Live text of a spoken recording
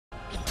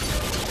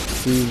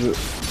see it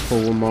for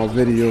one of my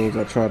videos.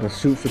 I try to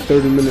shoot for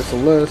 30 minutes or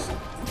less.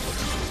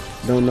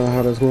 Don't know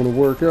how that's going to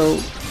work out.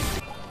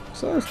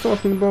 So I was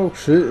talking about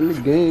shit in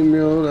the game,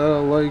 yo, that I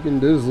like and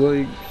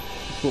dislike.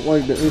 But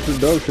like the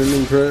introduction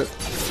and crap.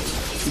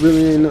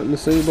 Really ain't nothing to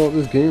say about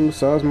this game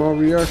besides my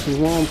reactions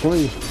while I'm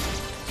playing.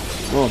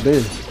 Oh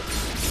damn.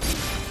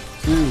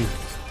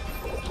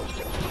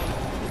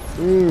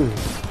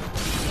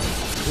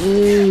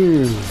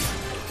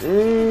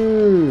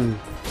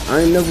 I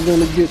ain't never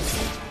gonna get.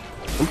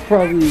 I'm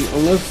probably,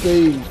 unless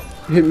they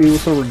hit me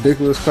with some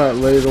ridiculous crap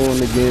later on in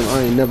the game,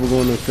 I ain't never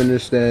gonna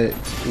finish that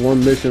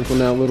one mission from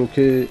that little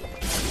kid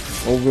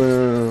over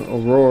in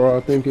Aurora,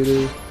 I think it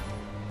is.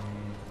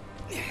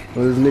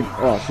 But this nigga,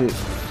 oh shit.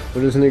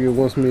 But this nigga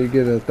wants me to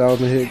get a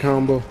 1,000 hit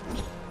combo.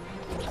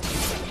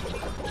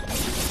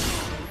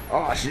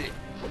 Oh shit.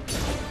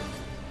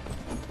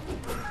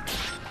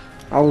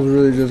 I was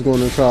really just going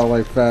to try to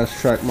like fast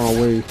track my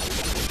way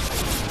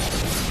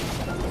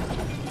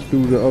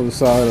through the other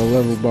side of the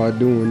level by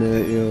doing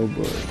that, yo,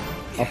 but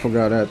I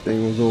forgot that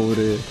thing was over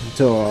there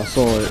until I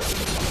saw it.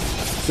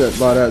 Except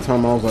by that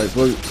time I was like,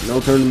 look,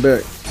 no turning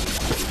back.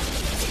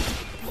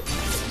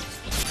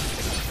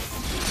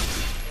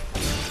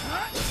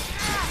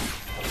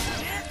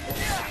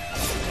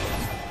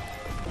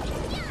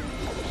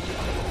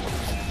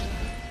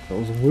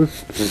 Those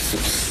whiffs,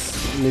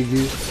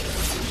 niggas.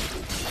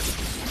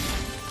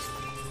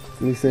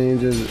 These things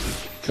just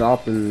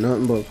dropping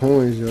nothing but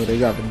coins, yo. They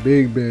got the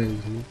big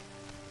bags, man.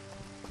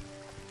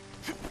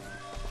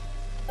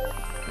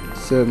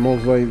 Said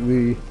most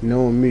likely,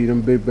 knowing me,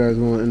 them big bags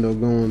gonna end up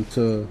going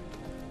to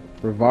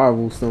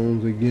revival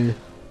stones again.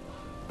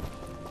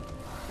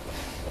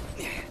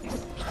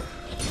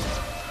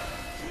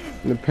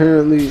 And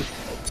apparently,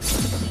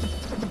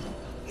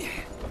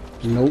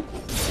 nope.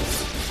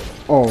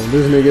 Oh,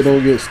 this nigga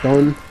don't get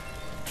stunned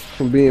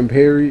from being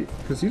parried,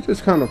 cause he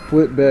just kind of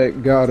flipped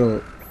back, got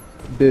up,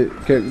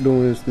 kept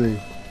doing his thing.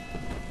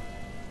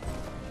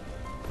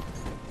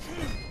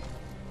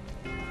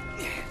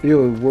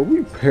 Yo, were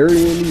we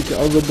parrying each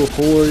other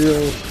before,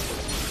 yo?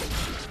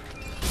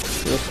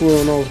 I swear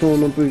when I was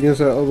going up against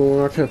that other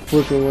one, I kept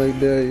flipping like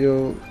that,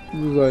 yo. It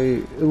was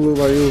like, it looked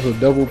like it was a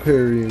double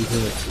parry and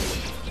crap.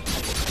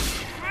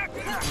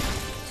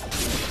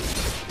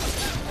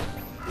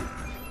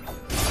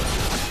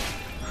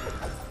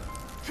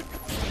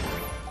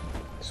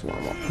 That's why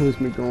my push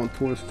me going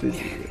towards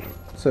 50.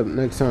 Except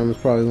next time it's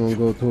probably gonna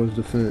go towards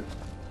defense.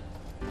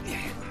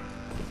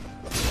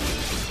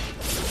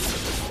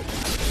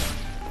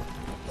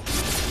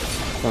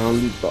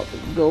 Finally about to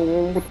go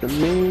on with the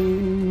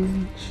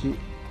main shit.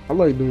 I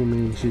like doing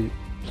main shit.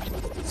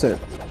 Except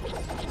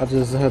I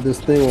just have this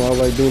thing where I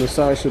like doing the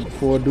side shit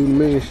before I do the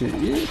main shit.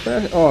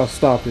 Yeah, oh,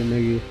 stop it,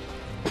 nigga.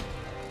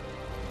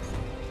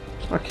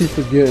 I keep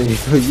forgetting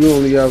you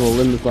only have a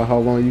limit for how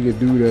long you can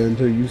do that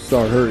until you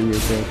start hurting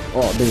yourself.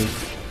 Oh damn.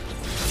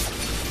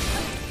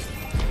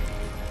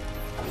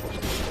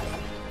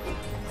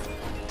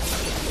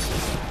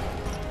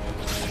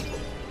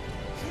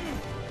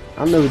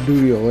 I never do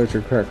the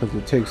electric crack because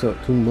it takes up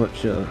too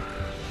much what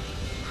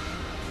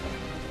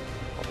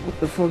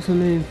the fuck's her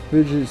name?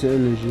 Fidget's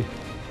energy.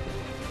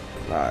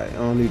 Alright, I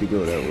don't need to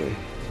go that way.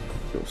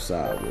 Go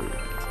sideways.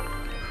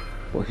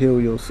 Or heal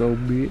yourself,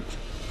 bitch.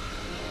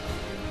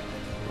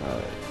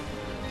 Alright.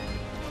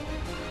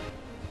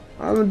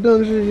 I haven't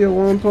done shit yet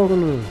while I'm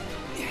talking to her.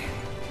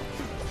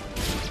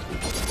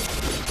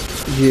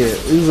 Yeah,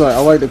 it's like I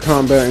like the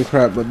combat and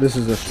crap, but this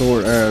is a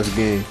short ass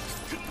game.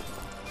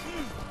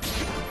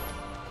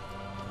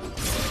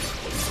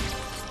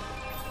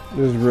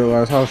 Just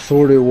realized how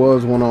short it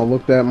was when I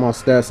looked at my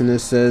stats and it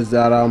says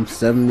that I'm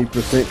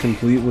 70%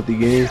 complete with the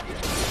game.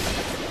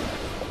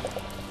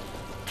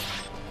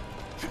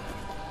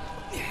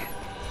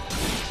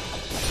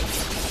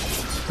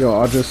 Yo,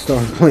 I just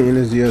started playing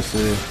this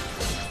yesterday.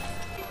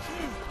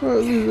 Well,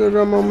 at least I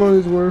got my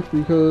money's worth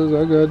because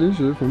I got this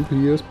shit from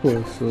PS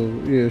Plus. So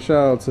yeah,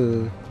 shout out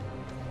to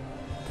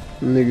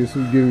the niggas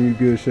who giving you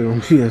good shit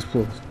on PS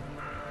Plus.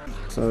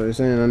 So they're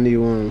saying I need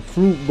one of them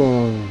fruit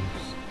bombs.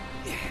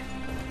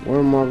 Where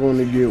am I going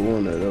to get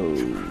one of those?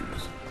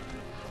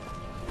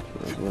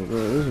 I was like,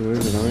 oh, this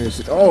is weird. I ain't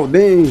see. Oh,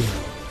 dang!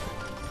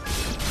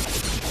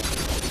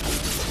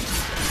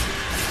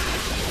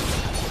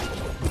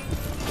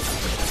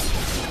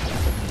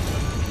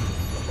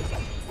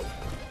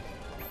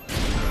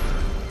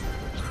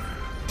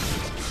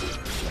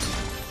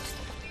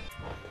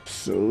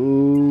 So,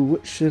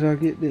 what should I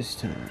get this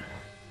time?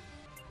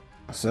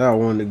 I said I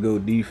wanted to go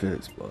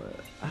defense, but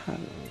I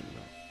don't know.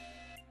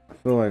 I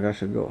feel like I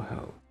should go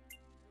health.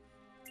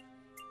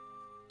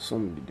 So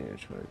many damn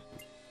choices.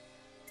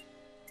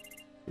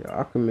 Yeah,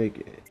 I can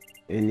make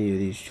any of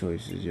these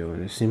choices, yo,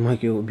 and it seemed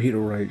like it would be the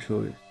right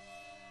choice.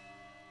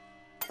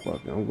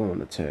 Fuck it, I'm going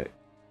to attack.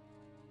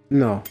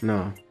 No,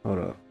 hold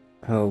up.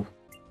 Health.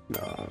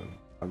 No,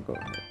 I'll go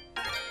ahead.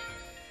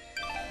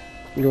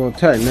 I'm gonna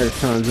attack next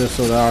time just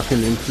so that I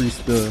can increase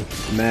the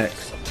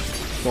max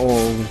for all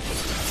of them.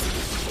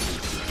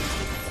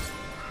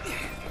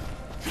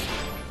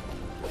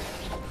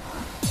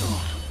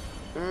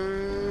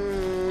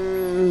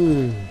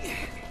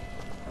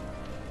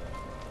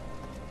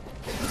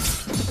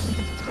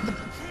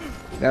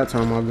 That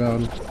time I got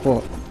him.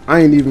 Fuck.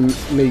 I ain't even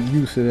make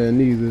use of that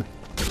neither.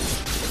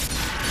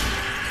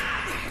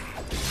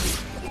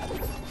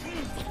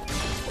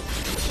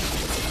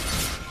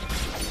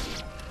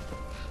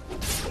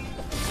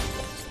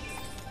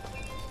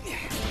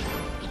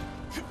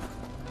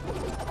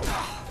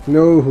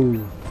 No.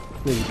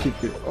 Nigga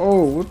kicked it.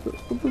 Oh, what the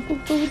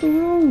fuck with the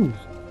rose?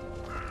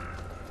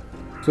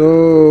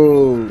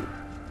 So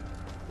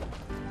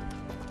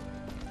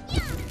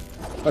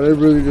are they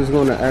really just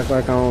gonna act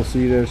like I don't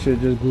see that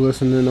shit just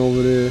glistening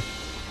over there?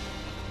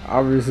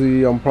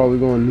 Obviously, I'm probably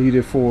gonna need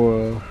it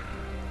for a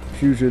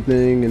future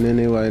thing, and then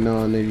they like,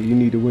 nah, nigga, you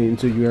need to wait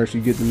until you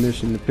actually get the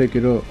mission to pick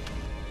it up.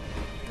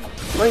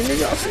 Like,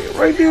 nigga, I see it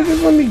right there.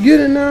 Just let me get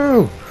it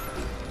now.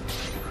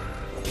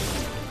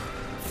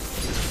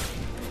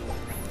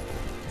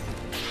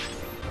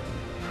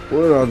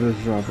 What did I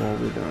just drop all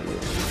the way down there?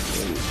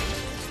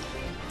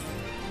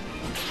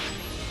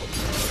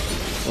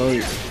 Oh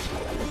yeah.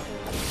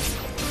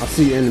 I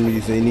see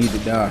enemies, they need to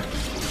die.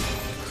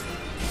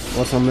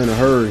 Unless I'm in a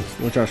hurry,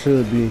 which I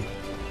should be.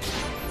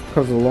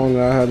 Because the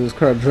longer I have this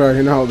crap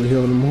dragging out the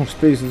hill, the more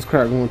space this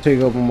crap gonna take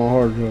up on my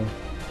hard drive.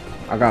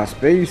 I got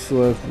space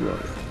left,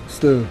 but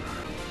still,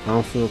 I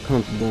don't feel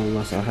comfortable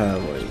unless I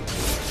have like.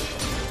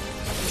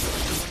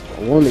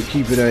 I want to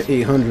keep it at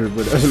 800,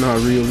 but that's not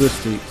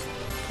realistic.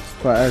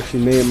 If I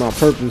actually made my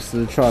purpose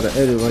to try to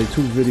edit like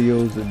 2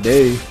 videos a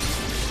day,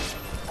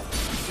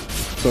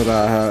 so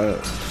that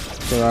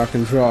I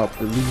can drop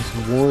at least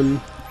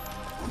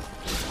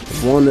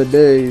one a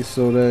day,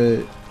 so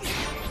that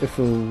if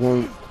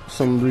for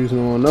some reason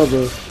or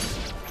another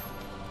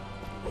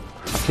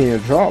I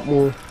can't drop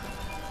one,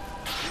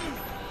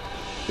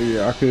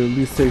 yeah, I could at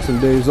least take some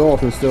days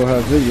off and still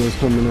have videos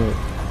coming up.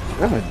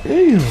 God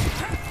damn.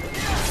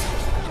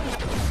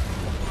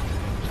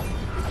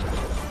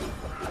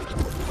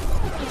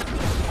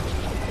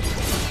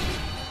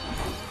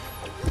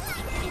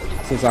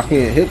 Since I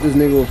can't hit this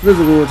nigga with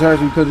physical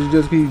attacks because he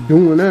just keeps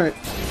doing that.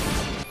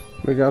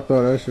 Nigga, I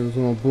thought that shit was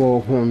gonna blow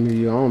up on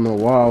me. I don't know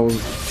why I was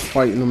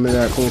fighting him in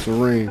that close of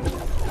range.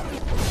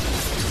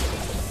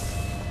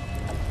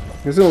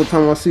 Cause the only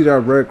time I see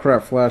that red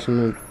crap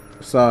flashing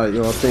inside,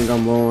 yo, I think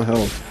I'm low on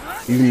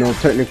health. Even though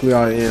technically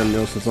I am,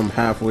 yo, since I'm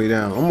halfway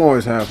down. I'm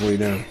always halfway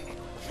down.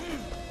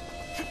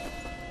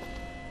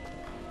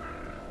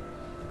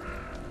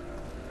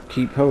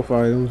 Keep health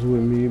items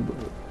with me, but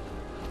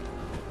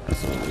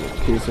that's only in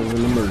case of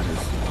an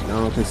emergency. I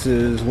don't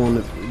consider this one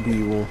to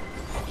be one.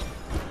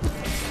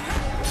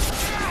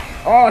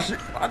 Oh shit!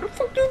 Why the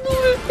fuck you do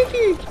this,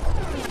 Mickey?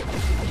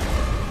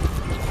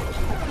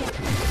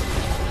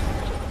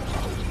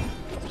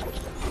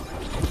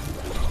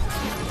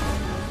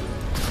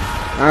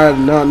 I did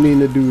not mean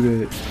to do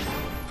that.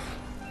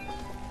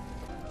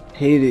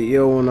 Hate it,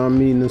 yo, when I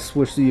mean to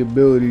switch the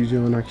abilities,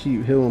 yo, and I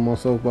keep healing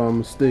myself by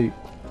mistake.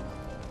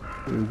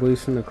 And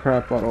wasting the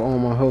crap out of all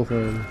my health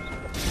items.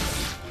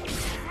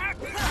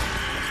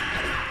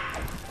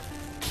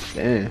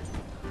 Damn.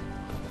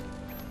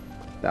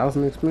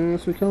 1,000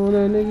 experience for killing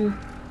that nigga?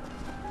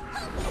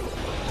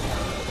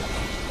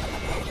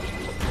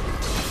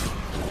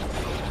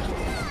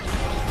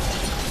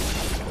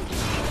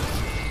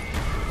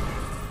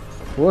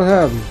 What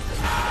happened?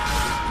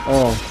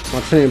 Oh,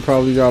 my chain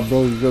probably got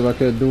broke because I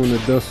kept doing the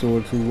dust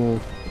sword too long.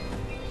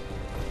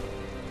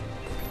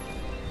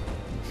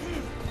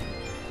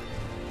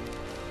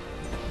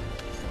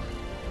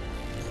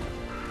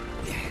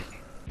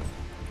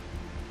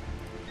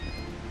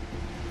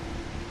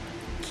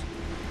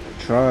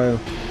 Trial.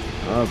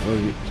 Ah, fuck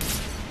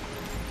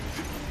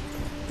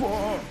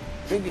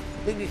it.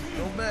 Dig it,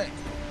 go back.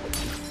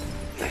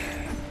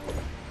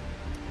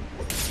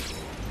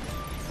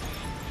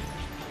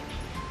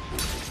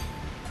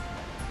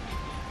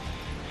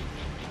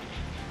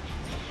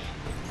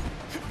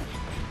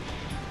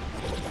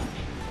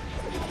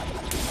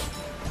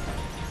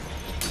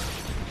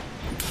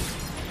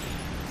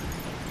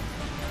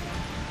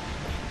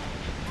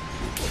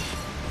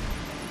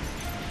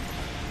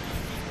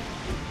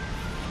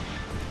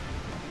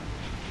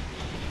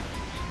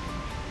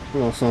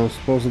 Oh, so I'm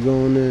supposed to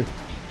go in there.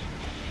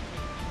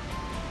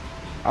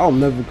 I'll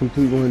never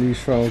complete one of these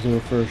trials on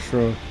the first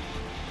try.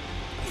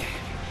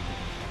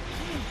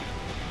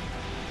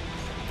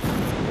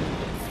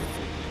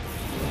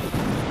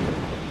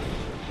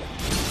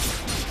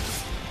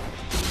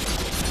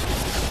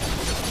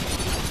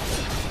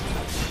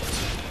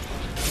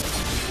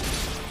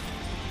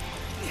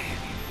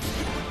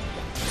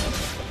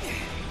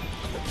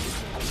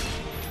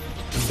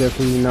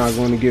 Definitely not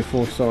going to get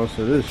 4 stars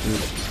for this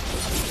shit.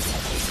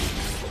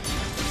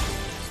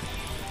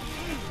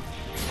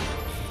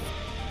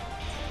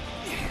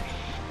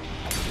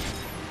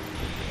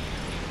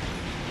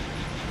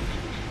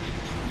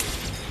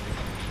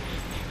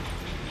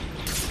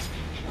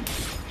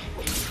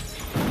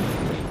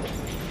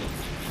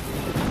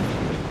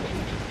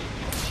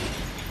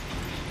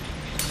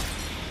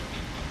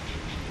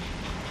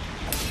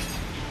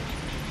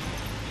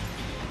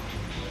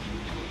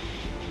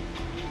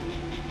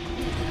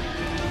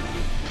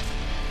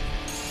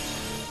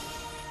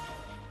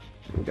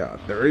 Got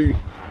 3.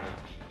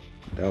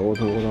 That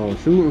wasn't what I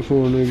was shooting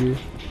for, nigga.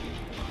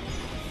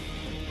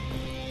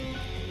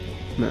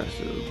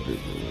 Massive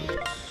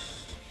vigilance.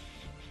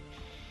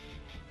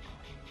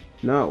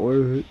 Not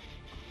worth it.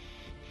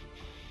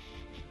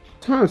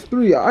 Times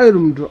 3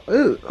 item drop.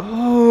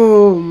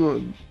 Oh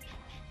my.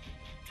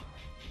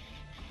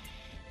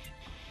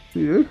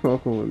 See, they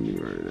fucking with me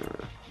right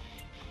now.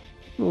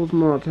 Those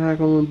my attack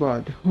only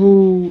by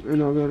 2,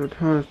 and I got a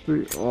times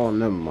 3. Oh,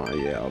 never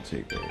mind. Yeah, I'll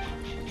take that.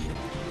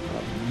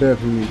 I'll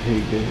definitely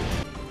take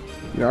that.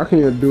 Yeah, I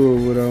can't do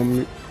it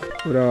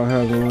without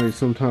having like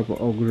some type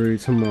of upgrade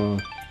to my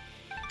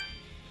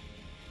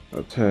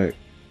attack.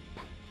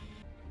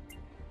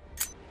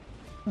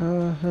 I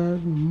have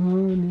the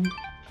money.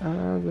 I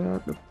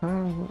got the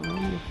power.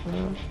 I'm the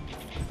power.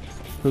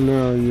 So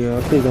now, yeah,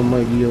 I think I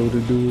might be able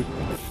to do it.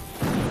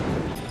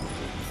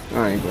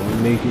 I ain't gonna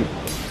make it.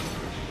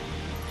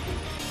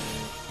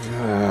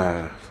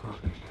 Ah, fuck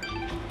it.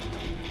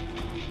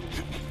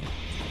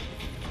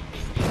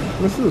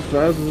 This is as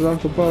fast as I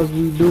could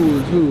possibly do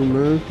it too,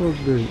 man. Fuck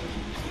that.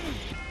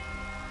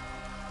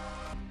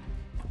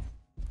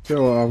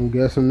 So I'm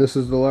guessing this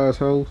is the last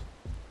house.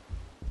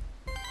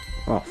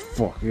 Oh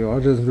fuck, yo! I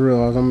just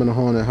realized I'm in a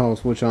haunted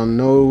house, which I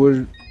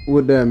know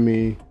what that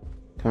mean.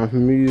 Time for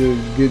me to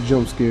get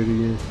jump scared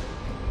again.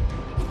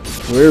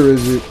 Where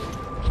is it?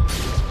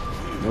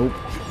 Nope,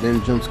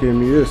 didn't jump scare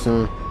me this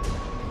time.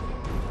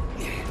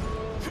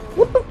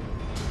 What the?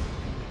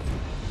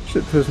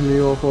 Shit pissed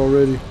me off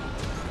already.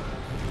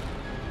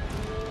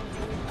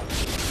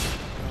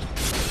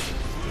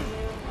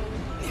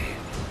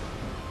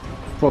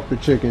 Fuck the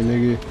chicken,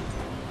 nigga.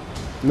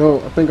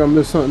 No, I think I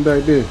missed something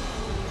back there.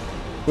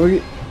 Look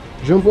it.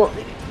 Jump up.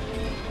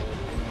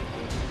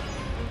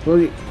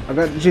 Look it. I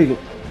got the chicken.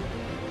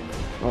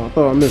 Oh, I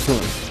thought I missed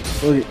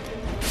something. Look it.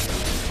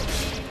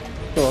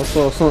 Thought I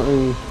saw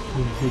something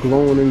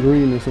glowing in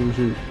green or some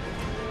shit.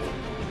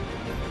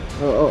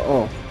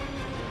 Oh.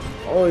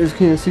 Oh, I just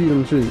can't see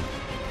them shit.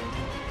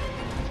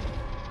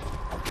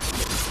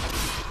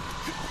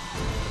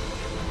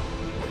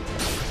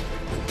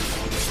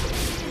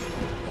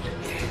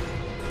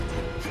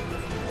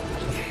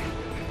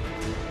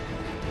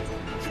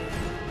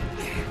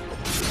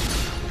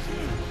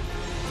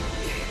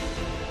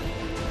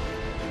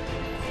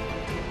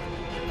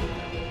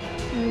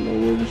 I don't know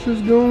where this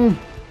shit's going.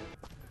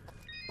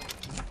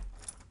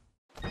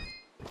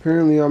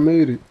 Apparently I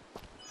made it.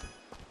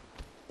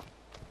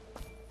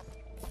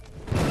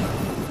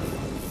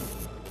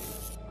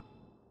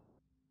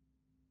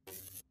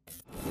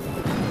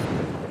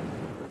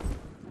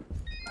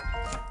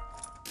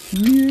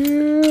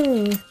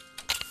 Yeah.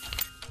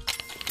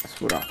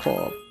 That's what I call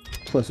a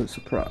pleasant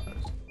surprise.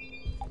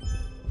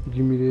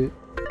 Give me that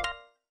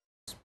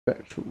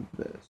spectral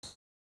vest.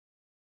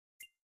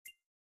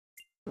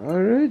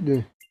 Alright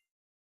then.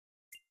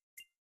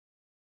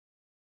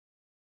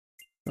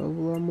 Hell of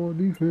a lot more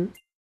defense.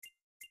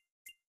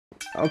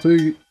 I'll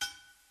take it.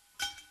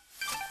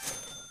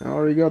 I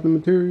already got the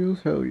materials.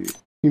 Hell yeah.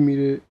 Give me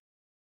that.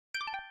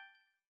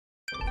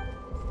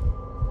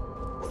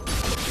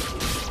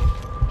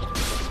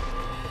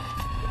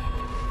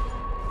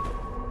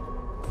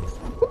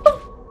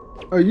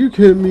 Are you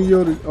kidding me,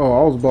 yo? Oh,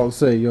 I was about to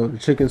say, yo, the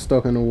chicken's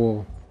stuck in the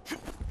wall.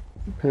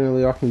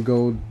 Apparently I can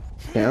go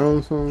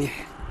down some.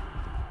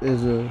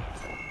 There's a...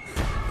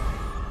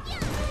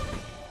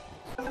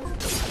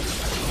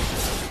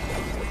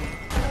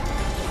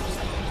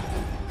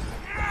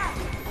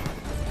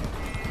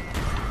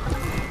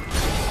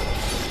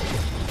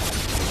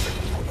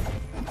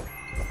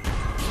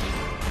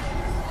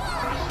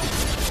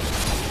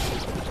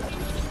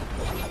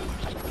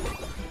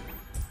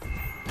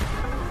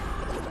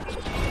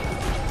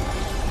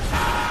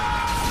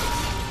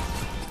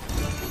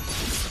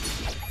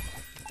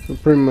 So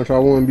pretty much I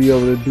wouldn't be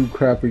able to do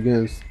crap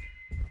against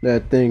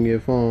that thing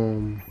if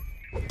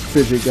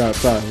Fidget got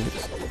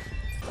silenced.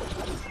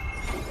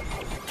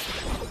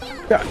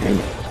 God damn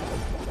it.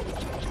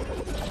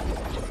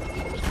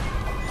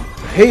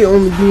 I hate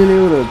only being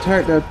able to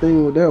attack that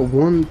thing with that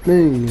one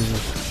thing.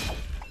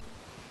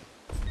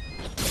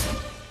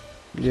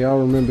 Yeah, I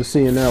remember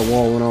seeing that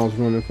wall when I was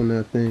running from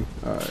that thing.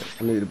 Alright,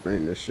 I need to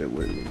bring this shit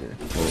with me, man.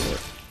 Hold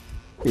up.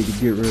 Need to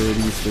get rid of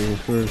these things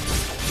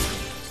first.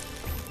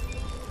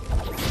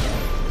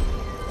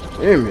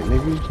 Damn it,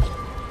 nigga.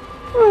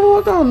 Oh,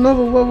 I got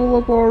another level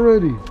up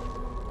already.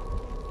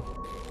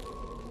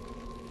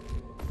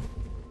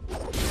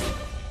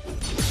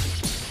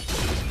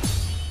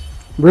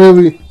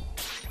 Really?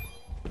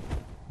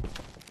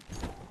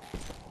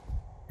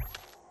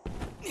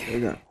 They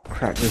got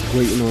crap just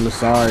waiting on the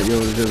side, yo,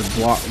 to just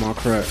block my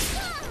crap.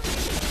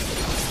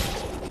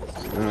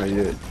 Not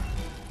yet.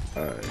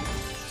 Alright.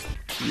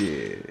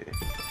 Yeah.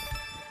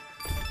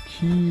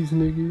 Keys,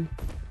 nigga.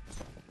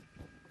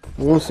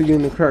 Once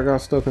again, the crack got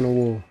stuck in the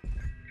wall.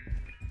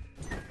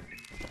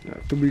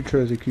 Got 3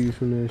 treasure keys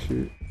from that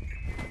shit.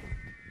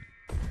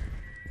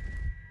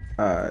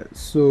 Alright,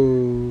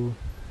 so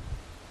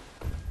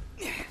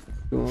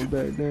going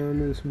back down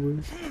this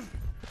way.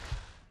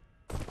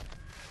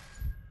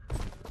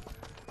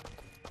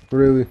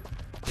 Really?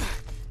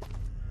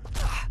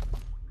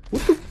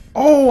 What the?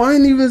 Oh, I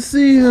didn't even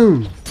see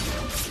him.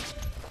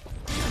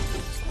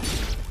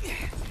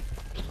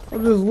 I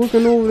was just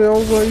looking over there. I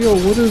was like, yo,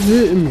 what is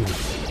hitting me?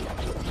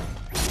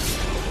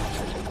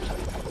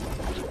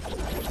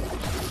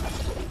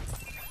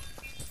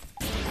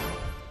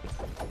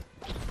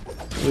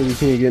 Really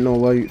can't get no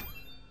light.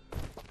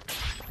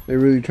 They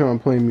really trying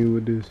to play me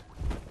with this.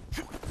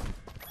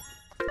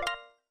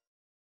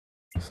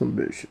 Some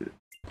bitch shit.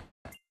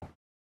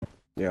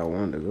 Yeah, I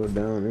wanted to go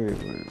down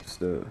anyway and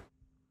stuff.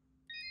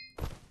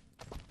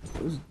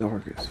 It was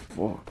dark as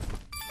fuck.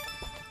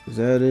 Is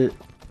that it?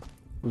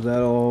 Was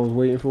that all I was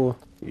waiting for?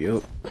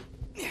 Yup.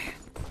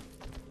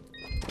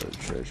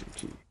 Treasure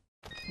key.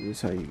 This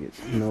is how you get.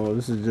 No,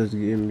 this is just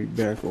getting me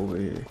back over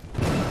here.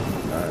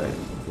 Alright,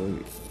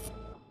 wait.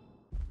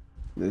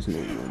 This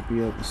nigga gonna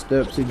be up the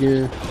steps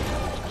again.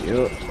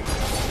 Yup.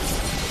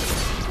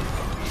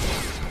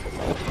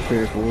 I'm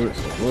prepared for it,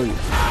 so wait.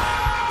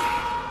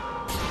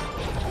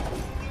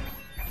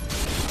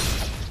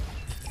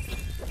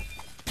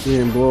 He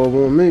didn't blow up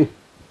on me.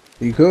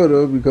 He could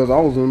have because I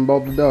wasn't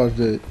about to dodge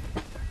that.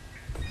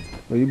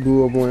 But he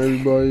blew up on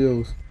everybody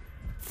else.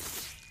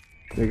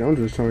 Nigga, I'm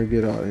just trying to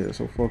get out of here,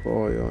 so fuck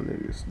all y'all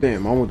niggas.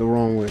 Damn, I went the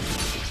wrong way.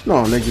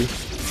 No, nigga.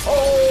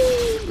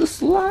 Oh, the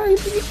slide.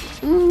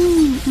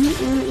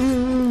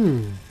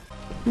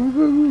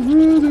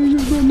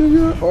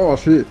 Oh,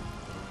 shit.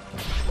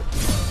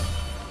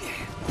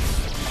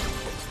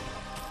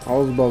 I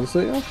was about to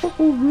say, I fuck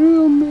with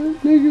real, man.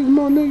 Niggas,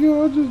 my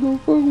nigga, I just don't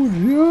fuck with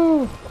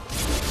y'all.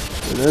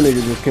 And that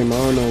nigga just came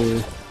out of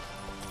nowhere.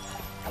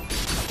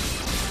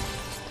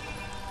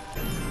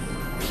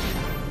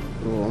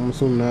 Oh, I'm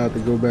assuming I have to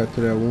go back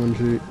to that one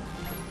chick.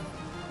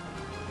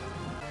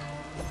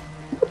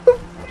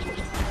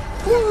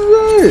 What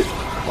is that?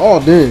 Oh,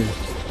 damn.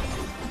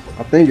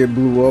 I think it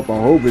blew up. I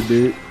hope it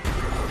did.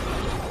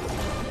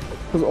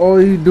 Cause all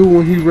he do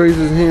when he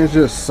raises his hands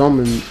just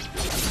summon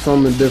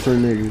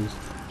different niggas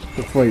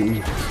to fight me.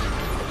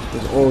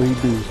 That's all he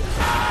do.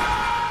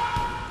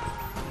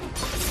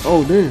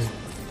 Oh, damn.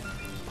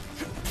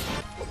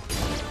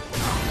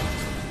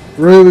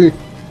 Really?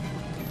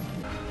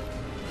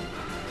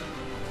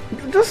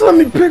 Just let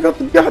me pick up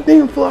the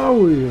goddamn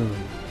flower, yo.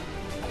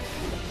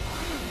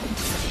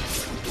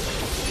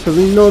 Cause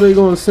you know they're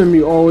gonna send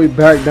me all the way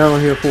back down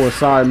here for a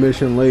side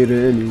mission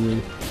later anyway.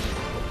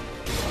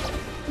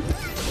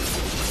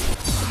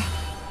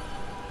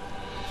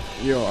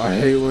 Yo, I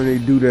hate when they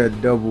do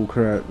that double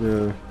crap,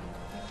 man.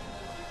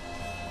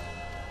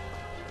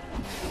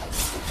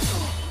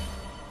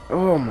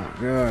 Oh my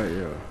god,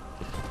 yo.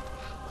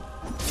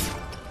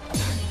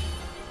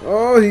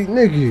 Oh, he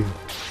nigga.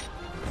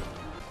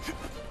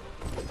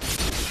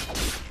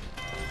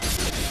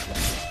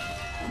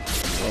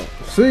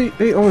 See,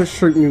 they always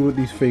trick me with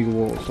these fake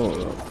walls. Hold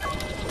up.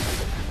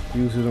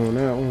 Use it on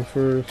that one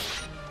first.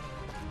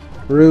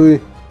 Really?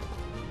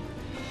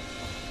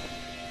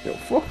 Yo,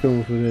 fuck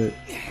them for that.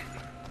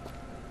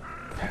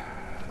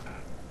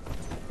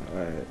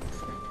 Alright.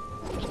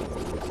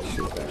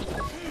 Shit back.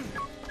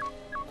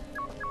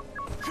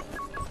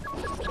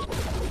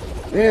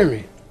 Damn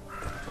it.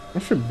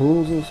 That shit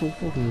blows up so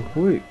fucking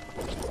quick.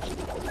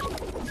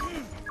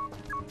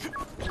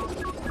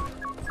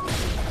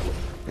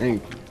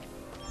 Thank you.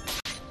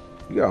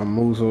 You gotta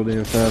move so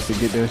damn fast to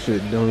get that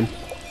shit done.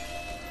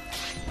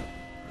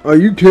 Are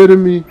you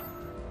kidding me?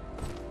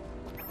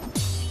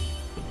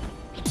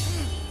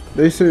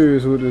 They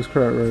serious with this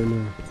crap right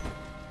now.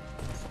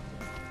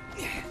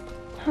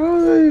 How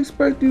do they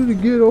expect you to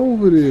get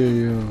over there,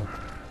 yo?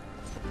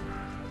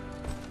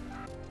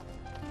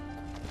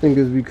 I think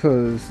it's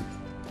because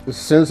the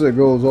sensor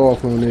goes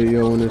off on it,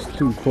 yo, when it's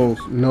too close.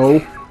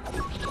 No.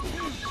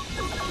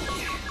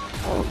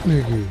 Oh,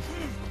 nigga.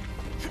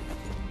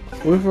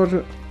 What if I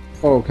try?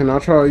 Oh, can I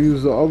try to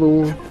use the other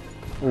one?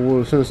 Or will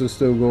the sensor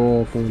still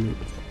go off on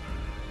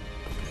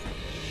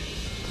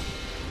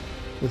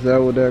it? Is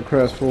that what that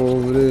crap's for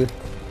over there?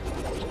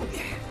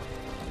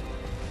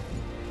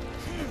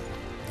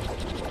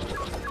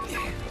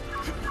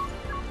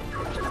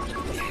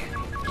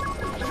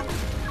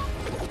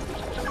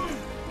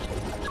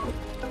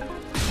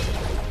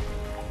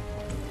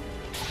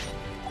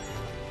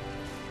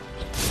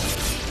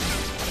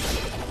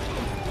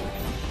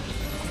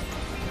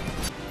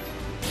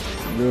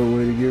 Good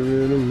way to get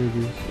rid of them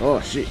niggas. Oh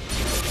shit.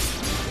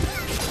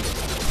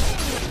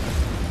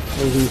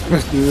 I wasn't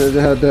expecting it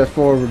to have that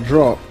far of a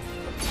drop.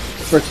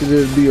 Expected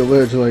it to be a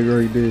ledge like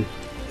right there.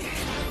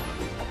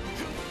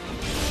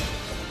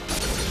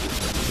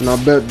 And I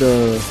bet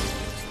the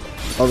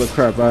other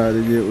crap I had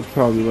to get was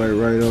probably like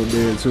right up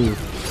there too.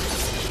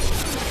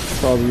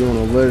 Probably on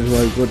a ledge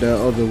like what that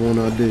other one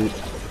I did.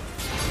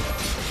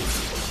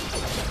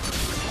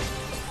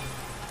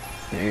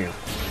 Damn.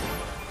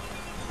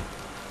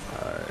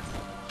 Alright.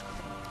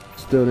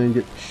 Still didn't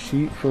get the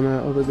sheep from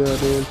that other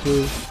goddamn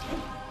too.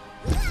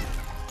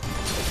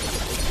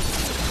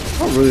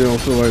 I really don't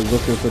feel like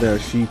looking for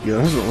that sheep, yo.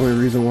 That's the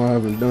only reason why I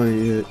haven't done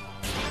it yet.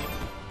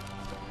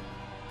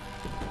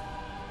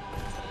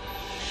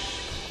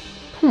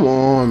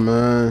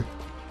 on, man.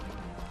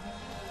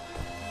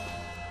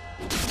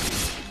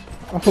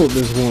 I hope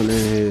there's one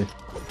in here.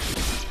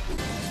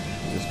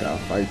 Just gotta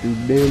fight through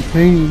damn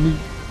pain.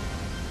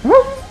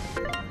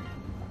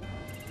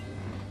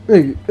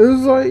 Nigga, it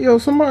was like, yo,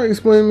 somebody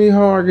explain to me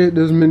how I get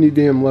this many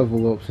damn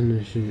level ups in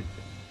this shit.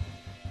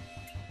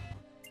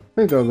 I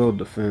think I'll go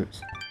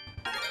defense.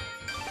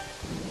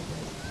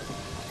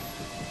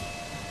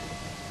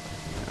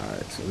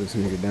 Alright, so this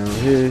nigga down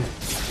here.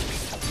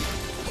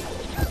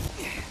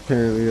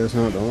 Apparently that's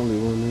not the only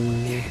one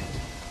in here.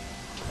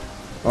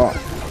 Oh.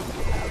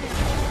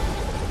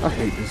 I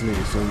hate this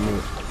nigga so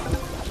much.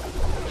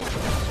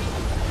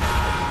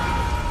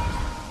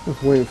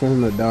 Just waiting for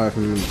him to die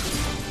from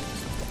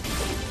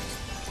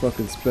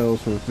fucking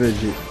spells from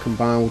Fidget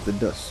combined with the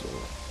Dust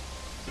Sword.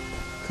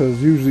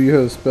 Cause usually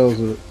her spells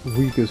are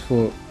weak as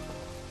fuck,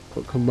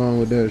 but combined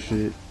with that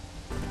shit,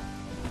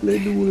 they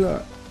do a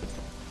lot.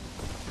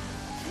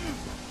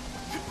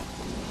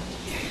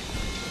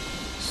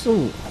 So,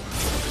 yo,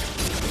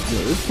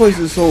 this place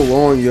is so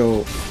long,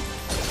 yo.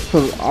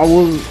 Cause I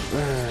was,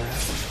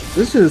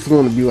 this shit is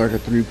going to be like a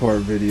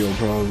 3-part video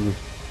probably,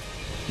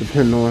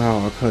 depending on how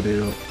I cut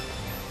it up.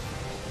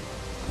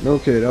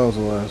 Okay, that was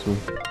the last one.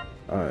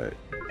 Alright,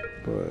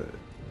 but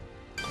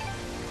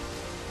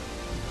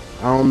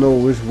I don't know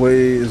which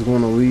way is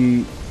going to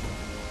lead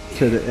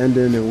to the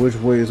ending and which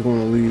way is going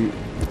to lead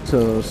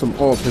to some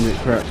alternate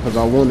crap, because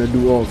I want to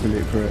do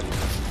alternate crap.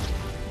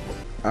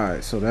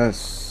 Alright, so that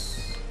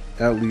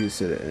leads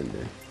to the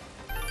ending.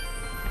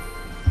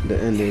 The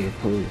ending of the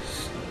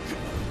place.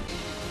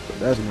 But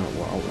that's not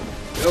what I want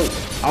to do.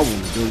 I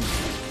want to do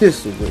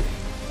this away.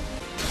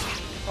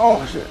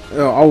 Oh shit.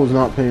 Yo, I was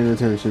not paying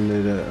attention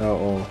to that at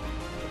all.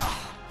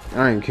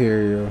 I didn't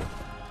care, yo.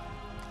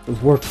 It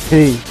was worth the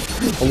pain.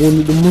 I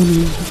wanted the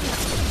money.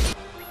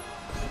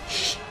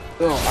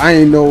 Yo, I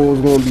didn't know what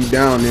was gonna be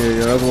down there,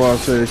 yo. That's why I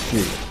said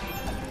shit.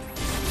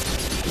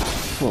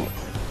 Huh.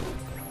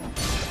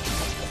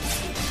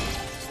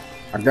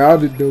 I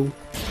got it though.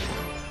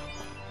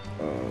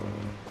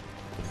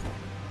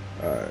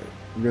 Alright,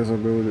 I guess I'll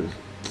go with this.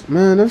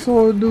 Man, that's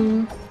all I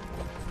do.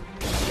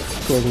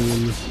 Fucking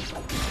with me.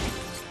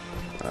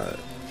 Alright.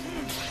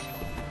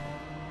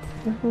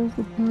 What was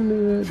the point of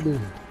that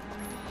then?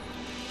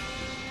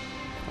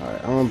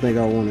 Alright, I don't think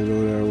I want to go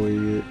that way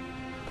yet.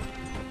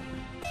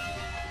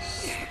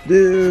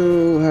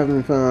 Still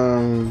haven't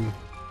found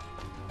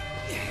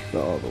the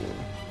other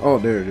one. Oh,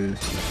 there it is.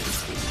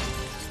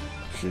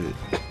 Shit.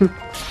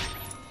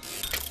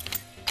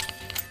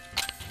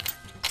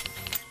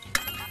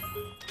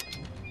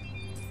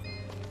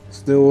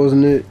 Still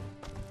wasn't it?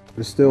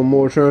 There's still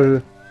more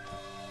treasure.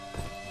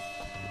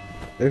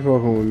 They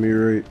fucking with me,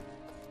 right?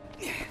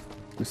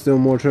 There's still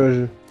more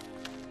treasure.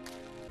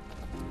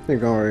 I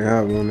think I already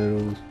have one of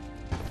those.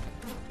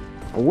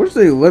 I wish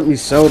they let me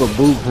sell the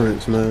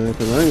blueprints, man,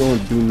 because I ain't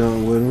gonna do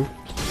nothing with them.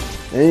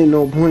 There ain't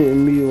no point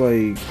in me,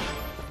 like,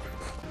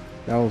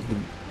 that was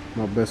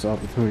my best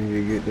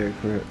opportunity to get that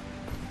crap.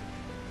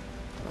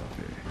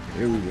 Okay,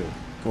 here we go.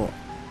 Fuck.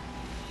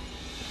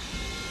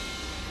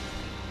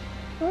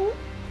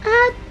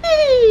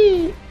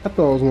 I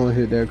thought I was gonna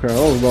hit that crowd.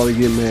 I was about to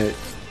get mad.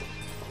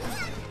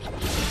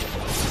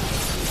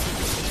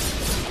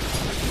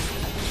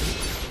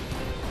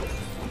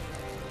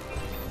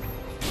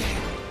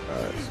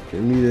 Alright, so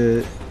give me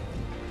that.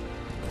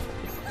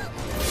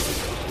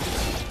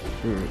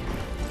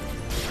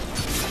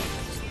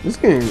 This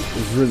game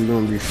is really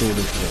gonna be short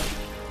as fuck.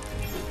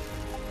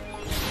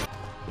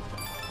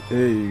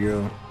 There you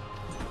go.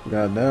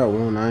 Got that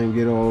one. I ain't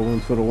get all the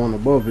ones for the one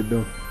above it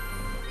though.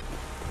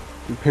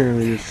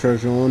 Apparently there's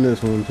treasure on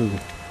this one too.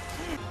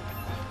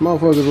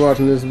 Motherfuckers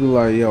watching this be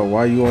like, yo,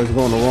 why you always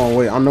going the wrong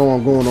way? I know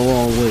I'm going the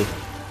wrong way.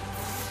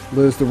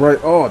 But it's the right,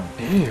 oh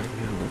damn, yo.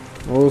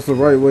 Well, it's the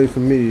right way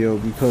for me, yo,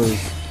 because,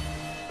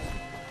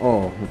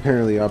 oh,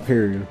 apparently I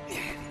parried.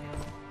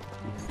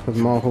 Because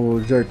my whole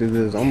objective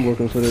is I'm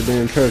looking for the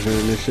damn treasure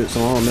in this shit,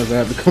 so I don't never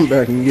have to come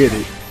back and get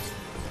it.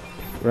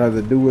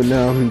 Rather do it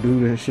now than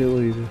do that shit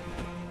later.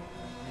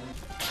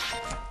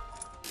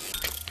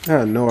 I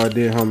had no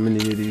idea how many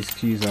of these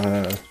keys I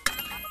have.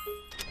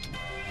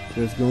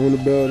 Just going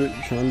about it,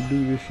 trying to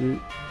do this shit.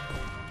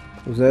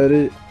 Was that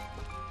it?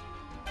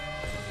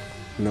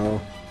 No.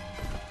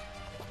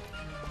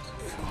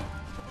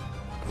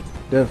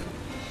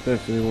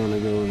 Definitely want to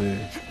go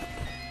there.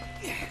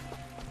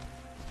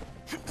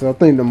 So I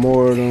think the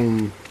more of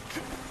them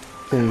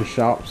in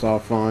shops I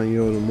find,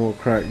 yo, the more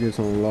crack gets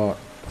unlocked.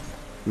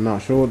 I'm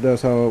not sure if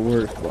that's how it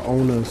works, but I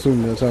want to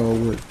assume that's how it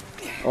works.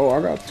 Oh, I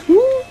got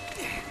 2?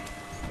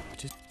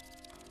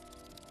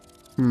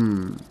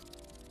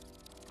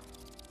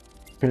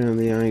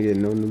 Apparently I ain't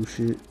getting no new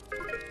shit.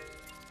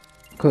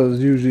 Cause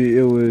usually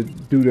it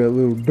would do that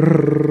little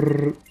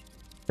drrrr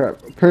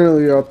crap.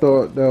 Apparently I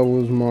thought that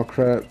was my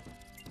crap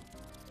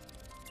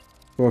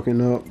fucking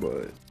up,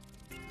 but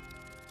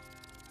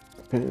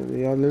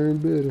apparently I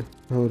learned better.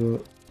 Hold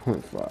up,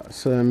 0.5.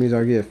 So that means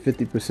I get a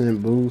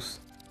 50% boost.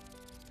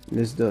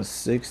 This does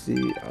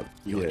 60.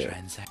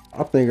 Yeah.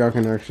 I think I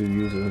can actually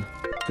use a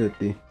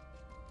 50.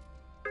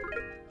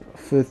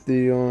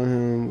 50 on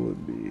him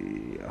would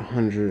be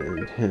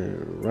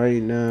 110.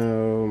 Right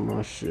now,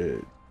 my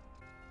shit.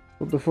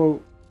 What the fuck?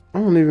 I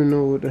don't even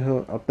know what the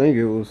hell. I think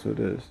it was for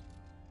this.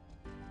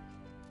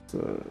 It's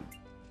a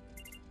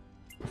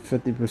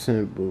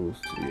 50%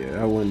 boost. Yeah,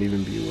 that wouldn't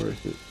even be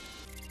worth it.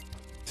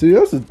 See,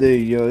 that's the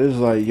thing, yo. It's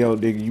like, yo,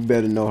 nigga, you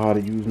better know how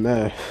to use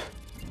math.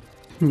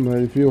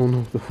 Like, if you don't know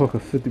what the fuck a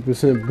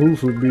 50%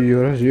 boost would be,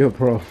 yo, that's your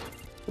problem.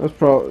 That's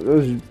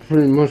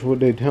pretty much what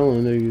they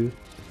telling niggas.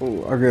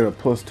 Oh, I got a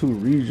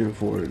 +2 region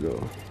for it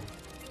though.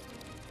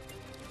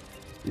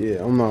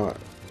 Yeah, I'm not.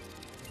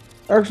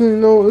 Actually,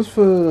 no, it's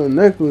for the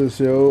necklace,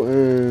 yo,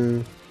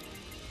 and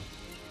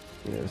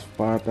yeah, it's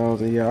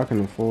 5,000. Yeah, I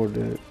can afford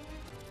that.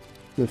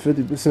 The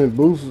 50%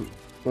 boost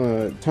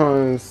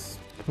times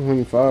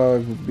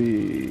 25 would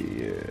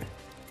be, yeah.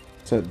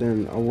 Except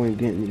then I wouldn't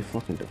get any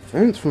fucking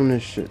defense from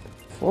this shit.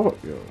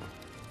 Fuck, yo.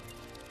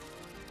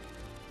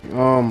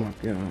 Oh my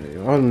god,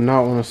 yo. I do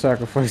not want to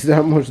sacrifice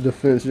that much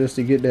defense just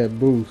to get that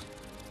boost.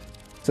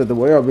 So the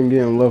way I've been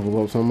getting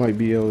level ups, I might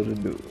be able to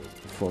do it.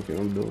 Fuck it,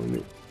 I'm doing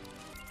it.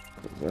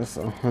 That's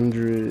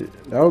 100.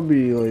 That would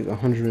be like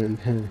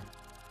 110.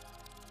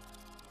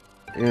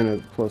 And a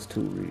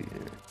 +2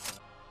 region.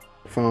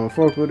 If I don't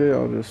fuck with it,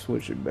 I'll just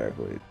switch it back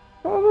later.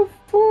 How the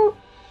fuck?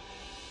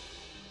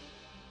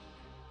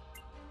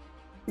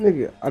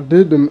 Nigga, I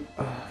did them.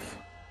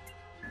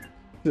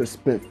 Just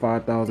spent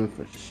 5,000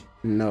 for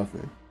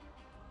nothing.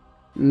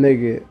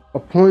 Nigga, a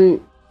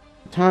point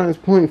times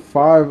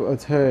 0.5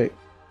 attack.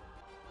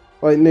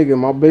 Like, nigga,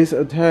 my base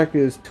attack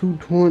is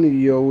 220,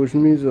 yo, which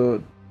means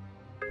or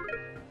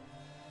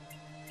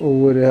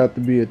would it have to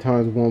be a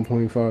times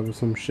 1.5 or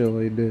some shit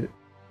like that?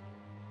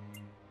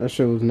 That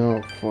shit was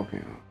not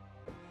fucking.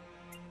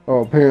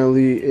 Oh,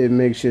 apparently it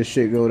makes your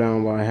shit go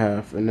down by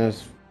half, and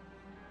that's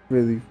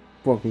really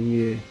fucking,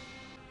 yeah.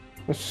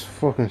 That's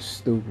fucking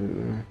stupid,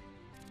 man.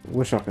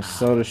 Wish I could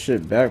sell the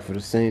shit back for the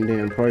same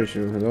damn price,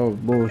 yo, because that was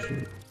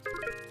bullshit.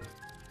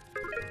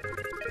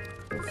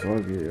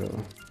 Fuck it,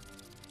 yo.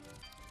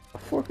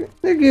 Fucking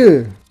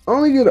nigga, I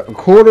only get a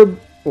quarter.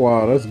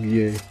 Wow, that's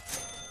gay.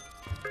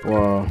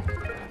 Wow.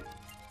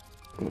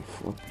 Oh,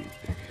 fuck these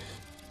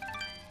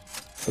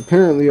niggas.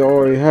 Apparently, I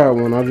already had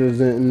one. I just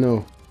didn't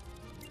know.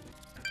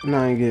 And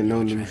I ain't getting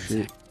no new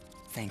shit.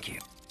 Thank you.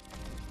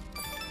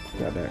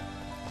 Got that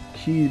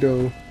key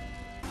though.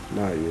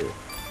 Not yet.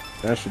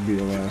 That should be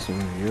the last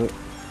one. Yep.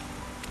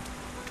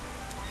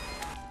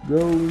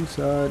 Go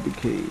inside the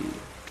cave.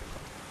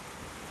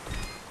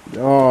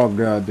 Oh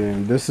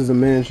goddamn! This is a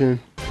mansion.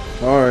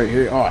 All right,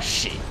 here. Oh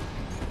shit!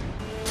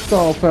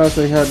 Saw how fast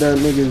they had that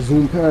nigga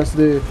zoom past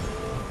there.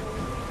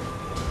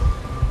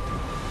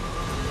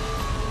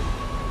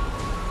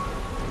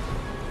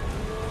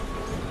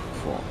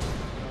 Fuck.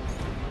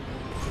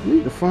 I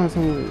need to find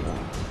somewhere.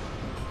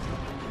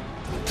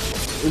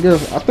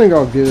 I think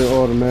I'll get it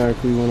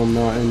automatically when I'm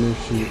not in this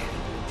shit.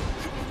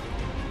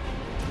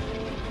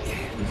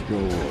 Let's go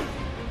up.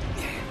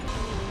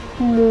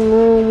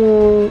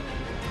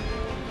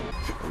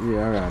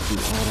 Yeah, I gotta do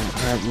all that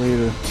crap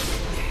later.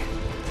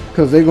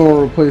 Cause they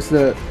gonna replace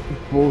that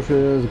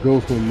bullshit ass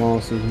ghost with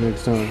monsters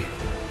next time.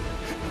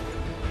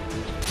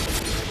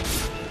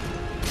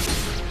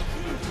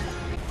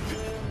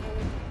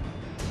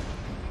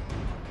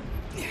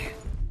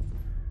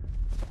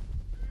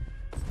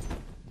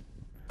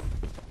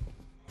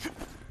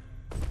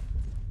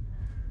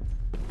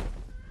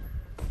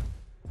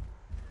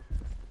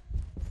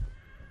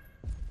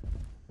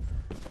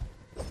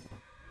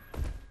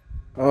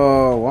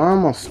 Why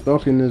am I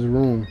stuck in this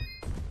room?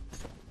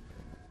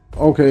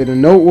 Okay, the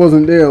note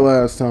wasn't there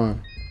last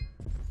time.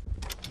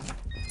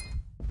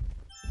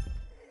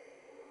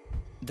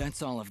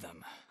 That's all of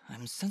them.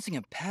 I'm sensing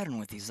a pattern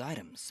with these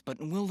items, but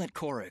we'll let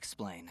Cora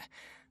explain.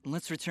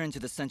 Let's return to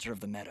the center of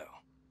the meadow.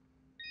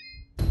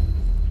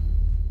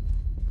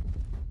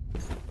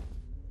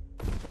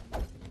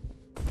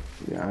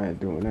 Yeah, I ain't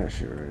doing that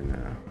shit right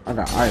now. I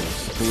got items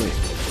split.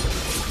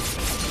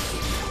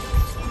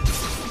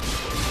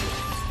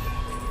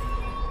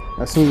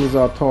 As soon as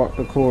I talk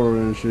to Cora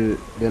and shit,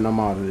 then I'm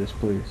out of this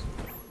place.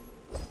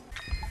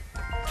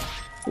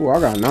 Oh, I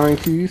got 9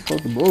 keys.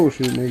 Fuck the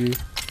bullshit, nigga.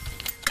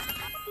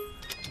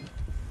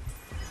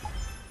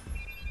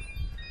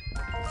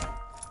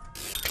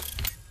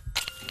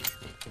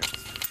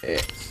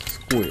 X,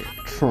 square,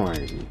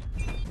 triangle.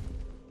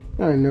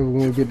 I ain't never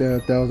gonna get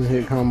that 1,000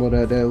 hit combo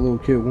that little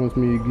kid wants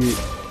me to get.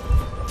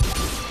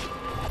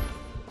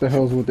 What the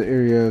hell's with the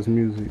area-ass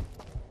music?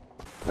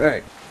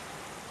 Hey.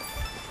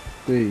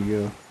 There you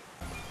go.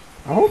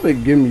 I hope they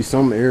give me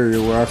some area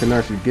where I can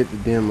actually get the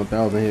damn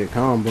 1,000 hit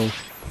combo.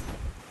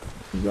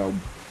 I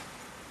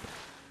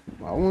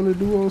want to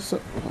do all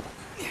something.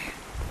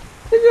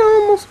 Nigga,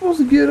 how am I supposed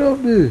to get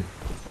up there?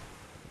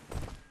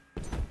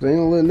 They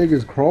don't let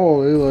niggas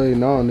crawl. They like,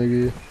 nah,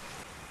 nigga.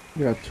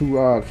 You got 2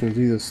 options: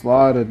 either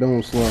slide or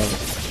don't slide.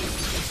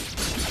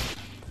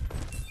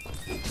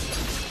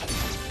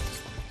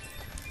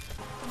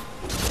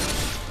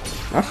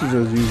 I should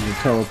just use the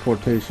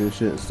teleportation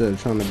shit instead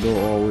of trying to go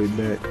all the way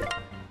back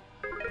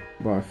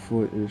by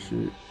foot and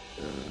shit.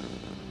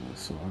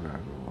 So I gotta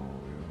go all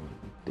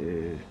the way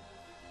over there.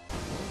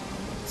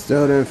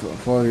 Still then,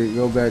 fuck it,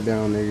 go back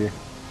down, nigga.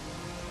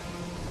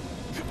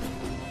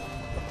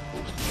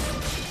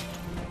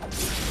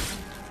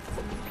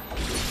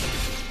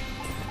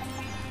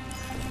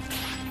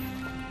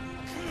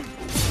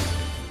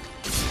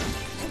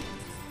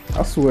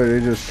 I swear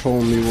they just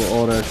trolling me with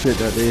all that shit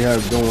that they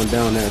have going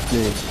down that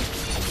thing.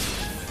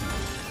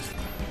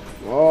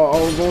 Oh,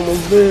 I was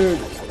almost there.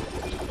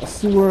 I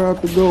see where I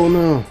have to go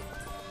now.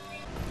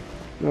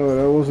 No,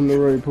 that wasn't the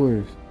right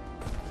place.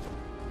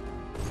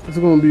 It's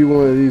gonna be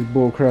one of these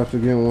bullcraps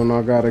again when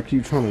I gotta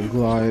keep trying to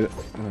glide.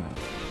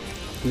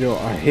 Yo,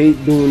 I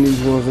hate doing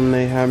these ones and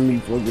they have me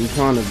fucking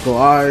trying to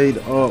glide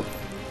up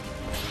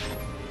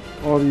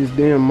all these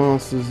damn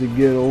monsters to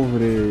get over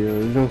there,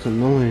 yo. It's just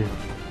annoying.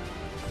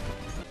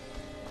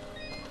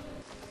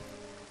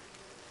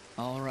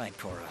 Alright,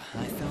 Cora,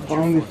 I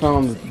Finally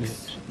found the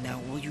keepsakes. Now,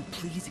 will you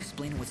please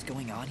explain what's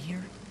going on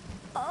here?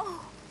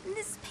 Oh,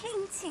 this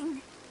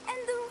painting and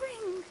the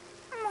ring.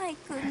 My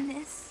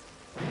goodness.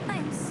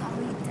 I'm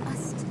sorry,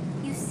 Dust.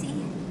 You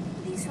see,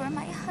 these were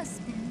my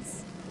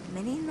husband's.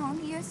 Many long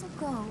years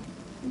ago,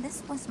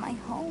 this was my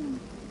home.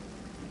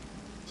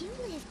 You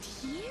lived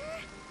here?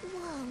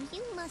 Whoa,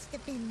 you must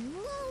have been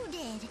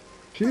loaded.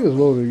 She is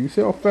loaded. You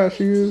see how fast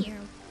she is?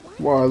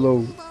 Why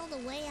low? All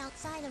the way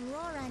outside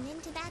Aurora and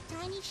into that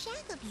tiny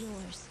shack of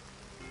yours.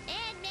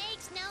 It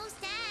makes no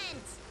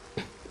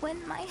sense.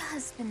 When my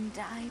husband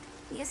died,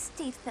 the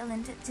estate fell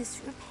into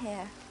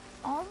disrepair.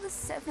 All the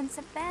servants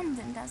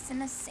abandoned us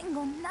in a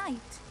single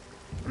night.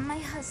 My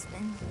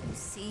husband, you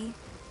see,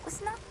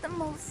 was not the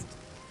most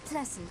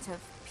pleasant of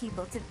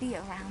people to be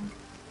around.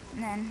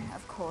 And then,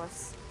 of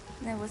course,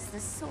 there was the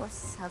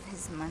source of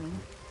his money.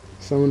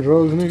 Selling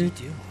drugs, What did nigga?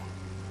 he do?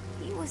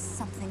 He was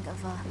something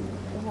of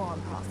a war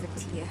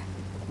profiteer.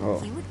 Oh.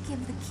 He would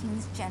give the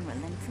king's general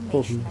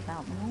information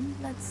about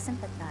Moonblood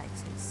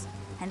sympathizers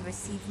and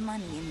receive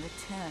money in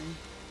return.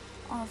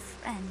 Our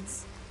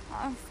friends,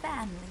 our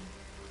family.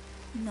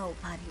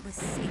 Nobody was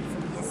safe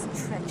from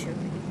his treachery.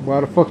 Why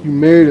the fuck you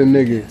married a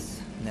nigga?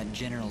 Yes, that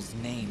general's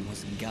name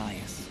was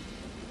Gaius.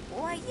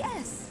 Why,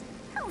 yes.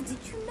 How did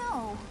you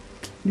know?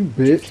 You Just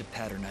bitch. a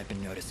pattern I've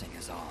been noticing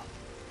is all.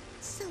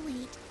 So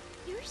wait,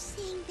 you're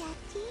saying that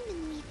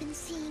demon we've been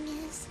seeing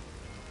is...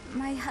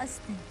 My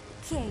husband,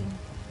 Cain.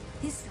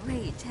 His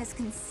rage has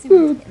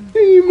consumed The him.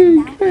 demon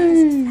And now he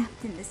is Cain.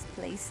 trapped in this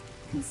place,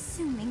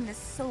 consuming the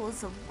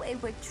souls of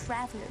wayward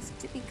travelers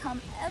to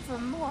become ever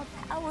more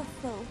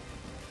powerful.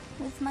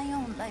 With my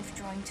own life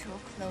drawing to a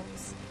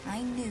close,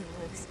 I knew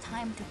it was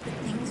time to put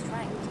things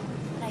right.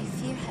 But I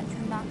fear had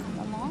you not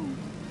come along,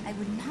 I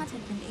would not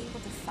have been able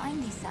to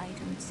find these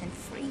items and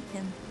free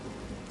him.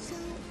 So,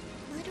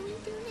 what do we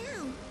do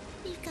now?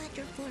 We've got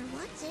your 4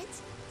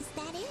 what's-its. Is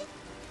that it?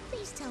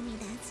 Please tell me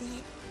that's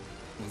it.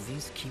 Will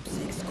these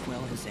keepsakes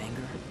quell his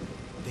anger?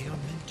 They are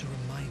meant to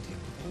remind him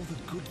of all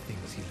the good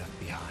things he left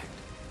behind.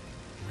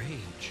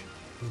 Rage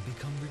will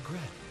become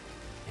regret,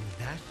 and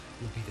that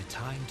will be the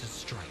time to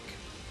strike.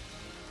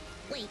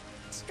 Wait,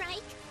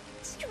 strike?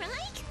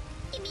 Strike?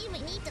 You mean we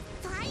need to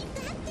find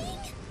that thing?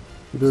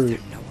 Is Dude. there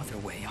no other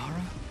way,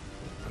 Ara?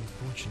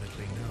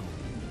 Unfortunately, no.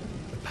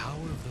 The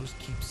power of those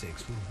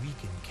keepsakes will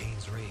weaken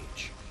Cain's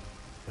rage.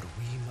 But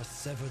we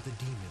must sever the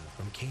demon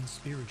from Cain's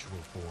spiritual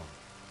form.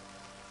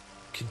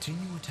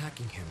 Continue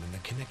attacking him and the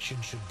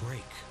connection should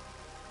break.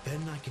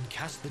 Then I can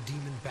cast the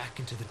demon back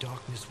into the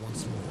darkness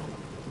once more.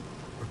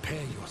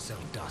 Prepare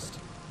yourself, Dust.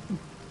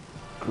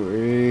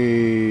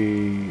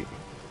 Great.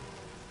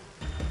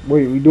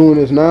 Wait, we doing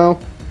this now?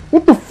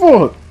 What the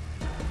fuck?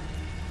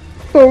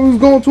 I thought we was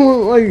going to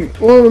like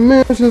one of the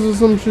mansions or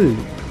some shit.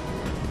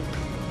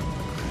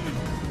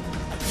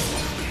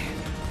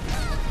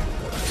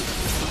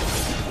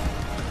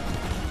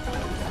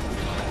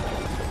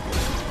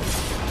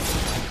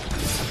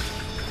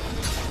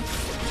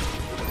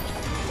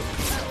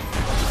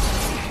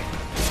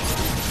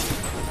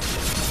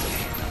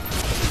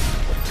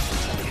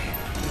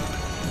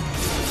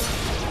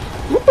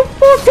 What the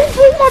fuck? Don't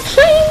break my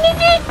chain,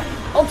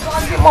 nigga! I'm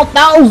trying to get my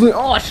 1,000.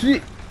 Oh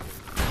shit.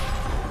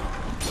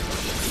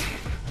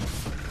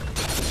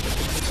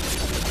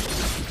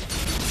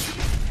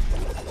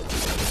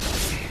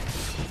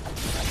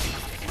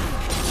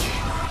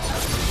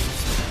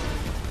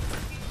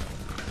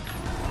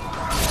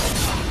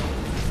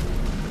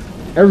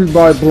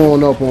 Everybody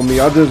blowing up on me.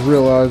 I just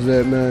realized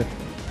that, man.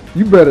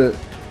 You better.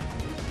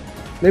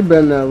 They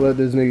better not let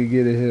this nigga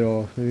get a hit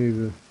off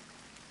either.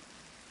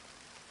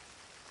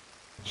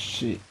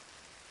 Shit.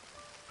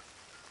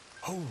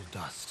 Hold,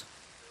 Dust.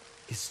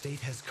 His state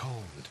has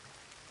calmed.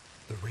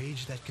 The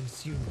rage that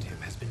consumed him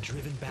has been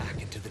driven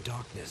back into the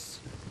darkness.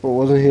 But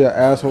wasn't he an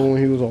asshole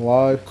when he was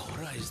alive?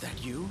 Cora, is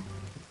that you?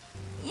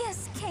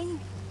 Yes, Cain.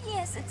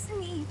 Yes, it's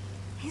me.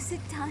 Is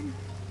it done?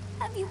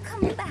 Have you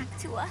come back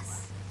to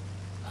us?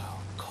 Oh,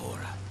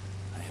 Cora,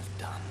 I have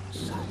done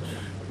such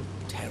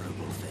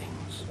terrible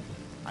things.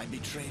 I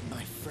betrayed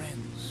my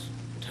friends,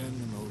 turned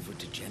them over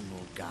to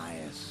General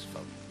Gaius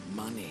for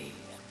money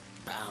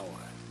and power.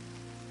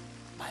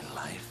 My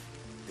life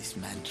This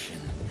mansion,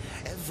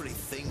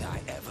 everything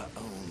I ever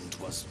owned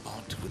was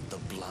bought with the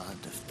blood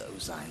of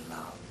those I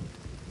loved.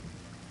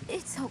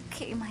 It's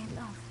okay, my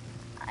love.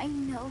 I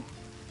know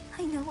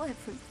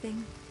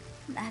everything.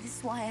 That is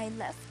why I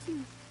left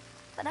you.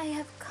 But I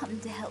have come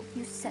to help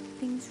you set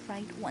things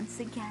right once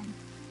again.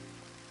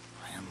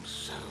 I am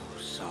so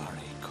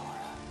sorry,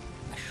 Cora.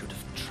 I should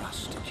have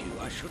trusted you.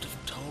 I should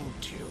have told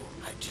you.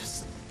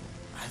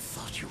 I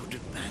thought you would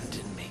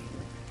abandon me.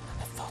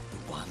 I thought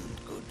the one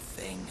good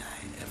thing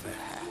I ever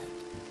had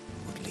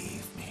would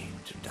leave me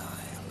to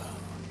die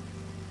alone.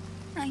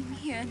 I'm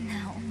here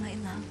now, my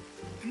love,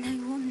 and I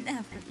will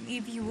never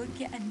leave you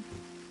again.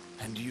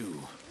 And you,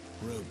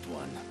 Robed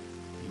One,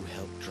 you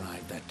helped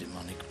drive that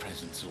demonic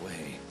presence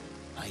away.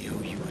 I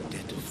owe you a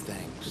debt of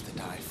thanks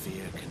that I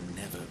fear can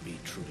never be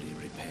truly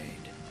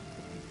repaid.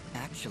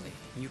 Actually,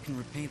 you can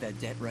repay that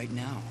debt right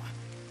now.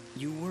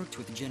 You worked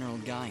with General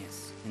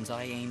Gaius, and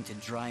I aim to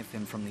drive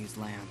him from these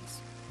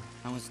lands.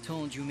 I was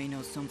told you may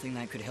know something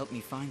that could help me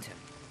find him.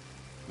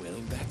 Well,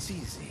 that's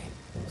easy.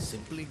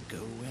 Simply go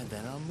where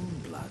there are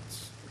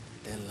Moonbloods.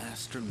 Their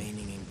last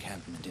remaining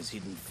encampment is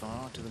hidden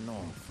far to the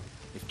north.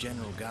 If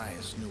General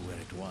Gaius knew where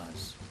it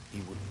was, he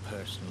would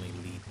personally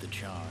lead the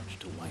charge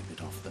to wipe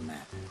it off the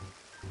map.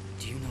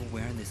 Do you know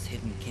where this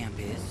hidden camp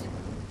is?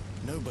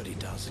 Nobody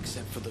does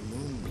except for the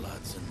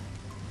Moonbloods,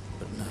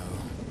 but no,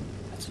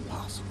 that's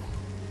impossible.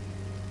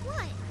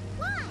 What?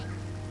 Why?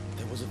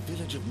 There was a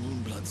village of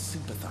Moonblood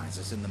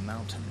sympathizers in the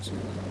mountains.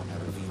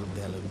 I revealed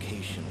their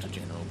location to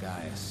General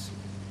Gaius.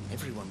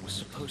 Everyone was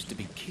supposed to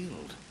be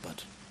killed,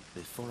 but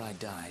before I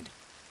died,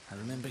 I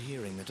remember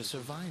hearing that a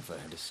survivor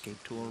had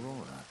escaped to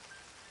Aurora.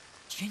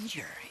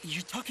 Ginger!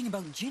 You're talking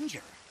about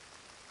Ginger!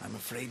 I'm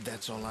afraid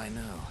that's all I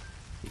know.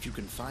 If you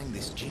can find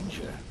this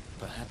Ginger,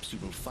 perhaps you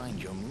will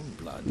find your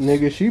Moonbloods.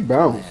 Nigga, she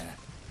bounced. There,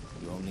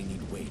 you only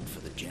need wait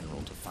for the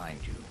General to find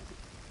you.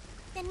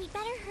 Then we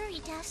better hurry,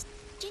 Dust.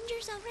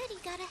 Ginger's already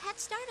got a head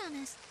start on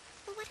us.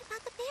 But what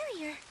about the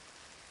barrier?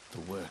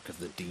 The work of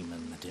the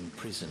demon that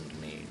imprisoned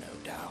me, no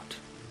doubt.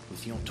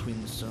 With your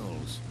twin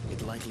souls,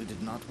 it likely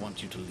did not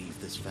want you to leave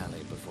this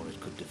valley before it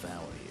could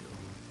devour you.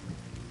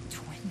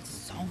 Twin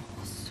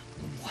souls?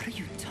 What are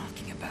you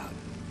talking about?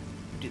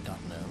 You did not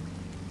know?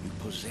 You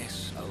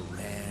possess a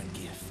rare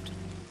gift.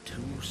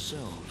 Two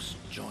souls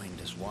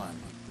joined as one.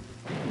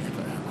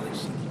 Never have I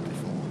seen it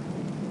before.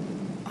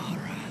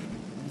 Aura,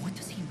 what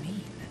does he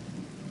mean?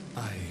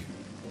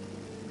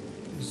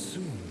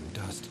 Soon,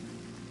 Dust.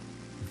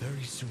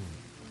 Very soon,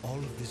 all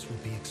of this will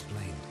be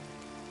explained.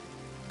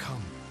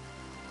 Come,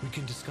 we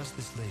can discuss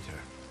this later.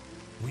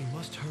 We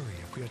must hurry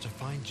if we are to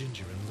find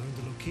Ginger and learn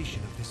the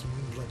location of this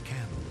Moonblood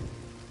camp.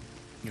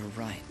 You're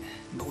right,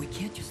 but we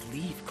can't just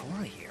leave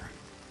Cora here.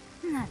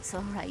 That's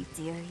all right,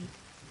 dearie.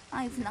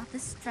 I've not the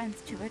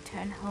strength to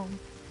return home.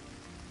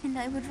 And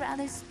I would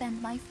rather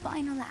spend my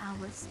final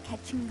hours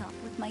catching up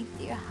with my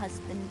dear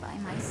husband by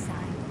my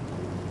side.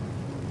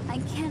 I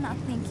cannot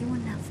thank you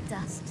enough,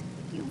 Dust.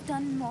 You've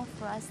done more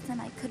for us than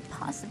I could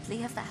possibly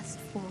have asked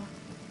for.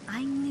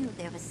 I knew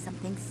there was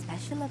something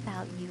special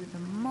about you the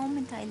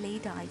moment I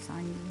laid eyes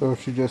on you. So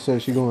she just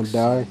said she gonna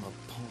die.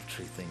 A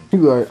paltry thing He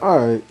be like,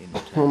 alright, in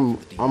return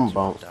for the I'm demons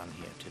bounced. done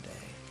here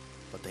today,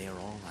 but they are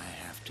all I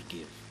have to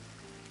give.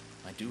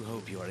 I do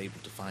hope you are able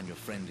to find your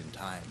friend in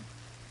time,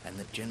 and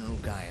that General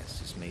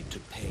Gaius is made to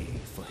pay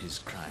for his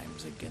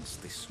crimes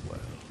against this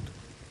world.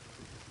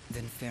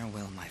 Then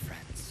farewell, my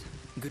friends.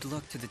 Good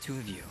luck to the two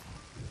of you,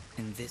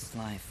 in this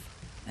life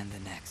and the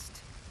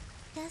next.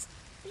 Dust,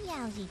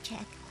 reality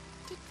check.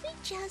 Did we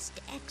just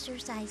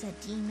exorcise a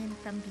demon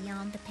from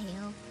beyond the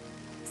pale?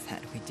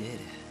 That we did.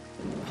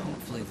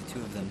 Hopefully the two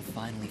of them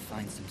finally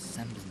find some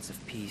semblance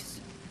of peace.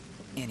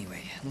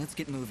 Anyway, let's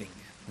get moving.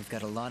 We've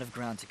got a lot of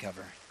ground to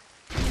cover.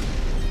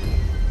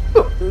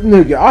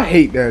 Nigga, I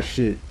hate that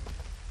shit.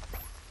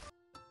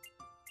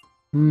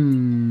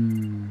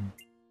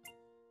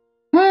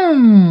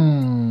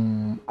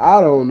 I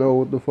don't know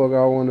what the fuck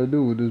I want to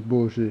do with this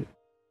bullshit.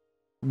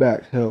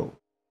 Back health.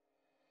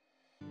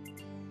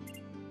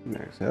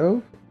 Max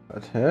health.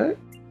 Attack.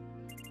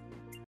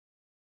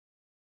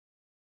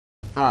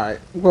 Alright,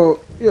 well,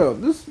 yeah,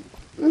 this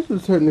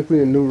is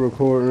technically a new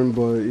recording,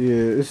 but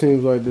yeah, it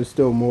seems like there's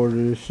still more to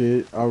this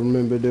shit. I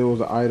remember there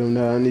was an item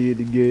that I needed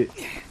to get.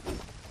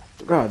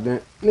 God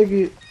damn,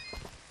 nigga,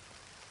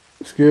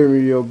 it scared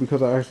me, yo,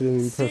 because I actually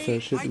didn't press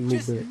that shit to move I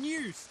just back.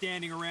 knew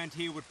standing around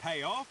here would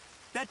pay off.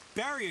 That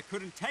barrier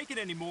couldn't take it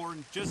anymore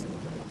and just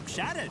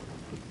shattered.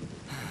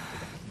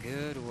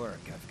 Good work,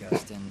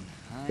 Augustin.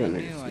 I That knew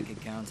nigga's I could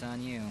count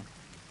on you.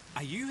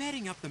 Are you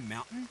heading up the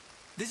mountain?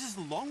 This is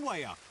a long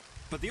way up,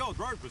 but the old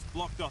road was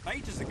blocked off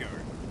ages ago,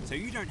 so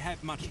you don't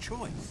have much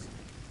choice.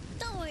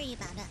 Don't worry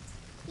about us.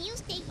 You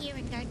stay here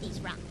and guard these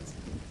rocks.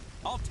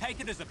 I'll take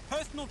it as a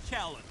personal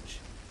challenge.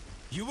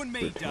 You and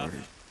me, Duff,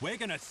 we're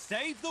gonna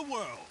save the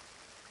world.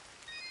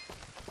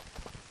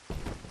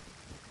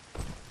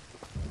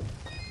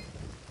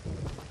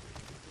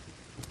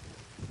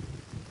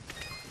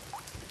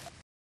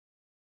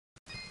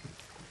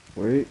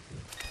 Wait.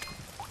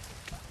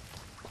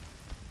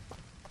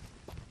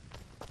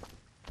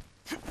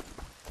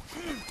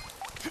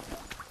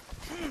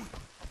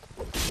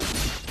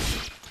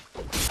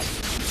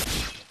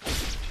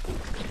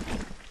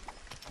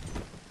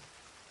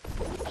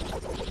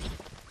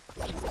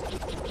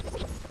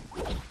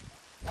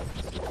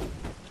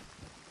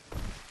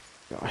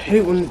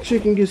 hate when the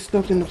chicken gets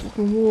stuck in the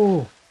fucking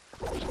wall.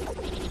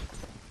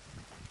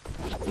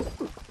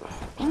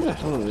 Why the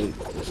hell did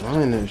they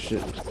design that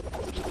shit?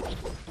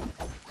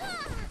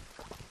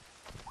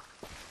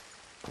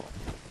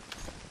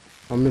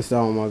 I missed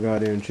out on my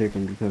goddamn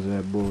chicken because of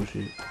that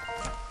bullshit.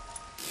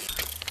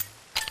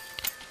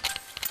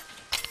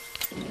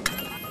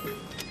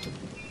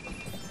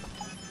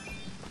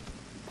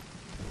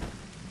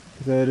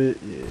 Is that it?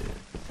 Yeah.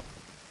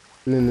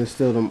 And then there's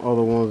still them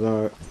other ones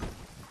I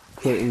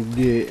couldn't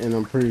get, and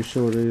I'm pretty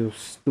sure they were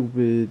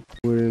stupid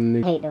with them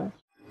niggas. Hate those.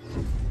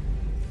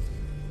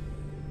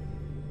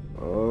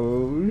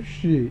 Oh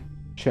shit.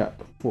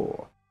 Chapter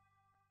 4.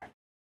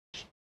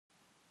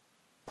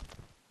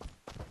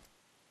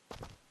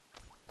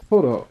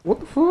 Hold up, what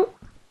the fuck?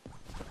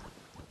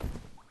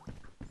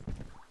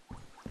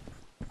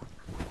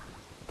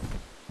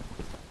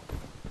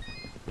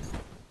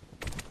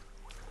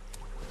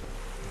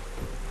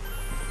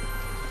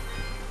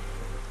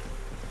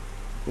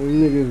 These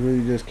niggas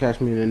really just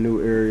catch me in a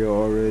new area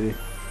already.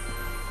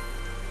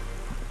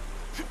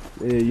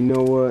 Yeah, you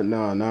know what?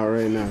 Nah, not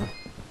right now.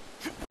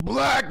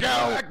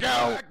 Blackout!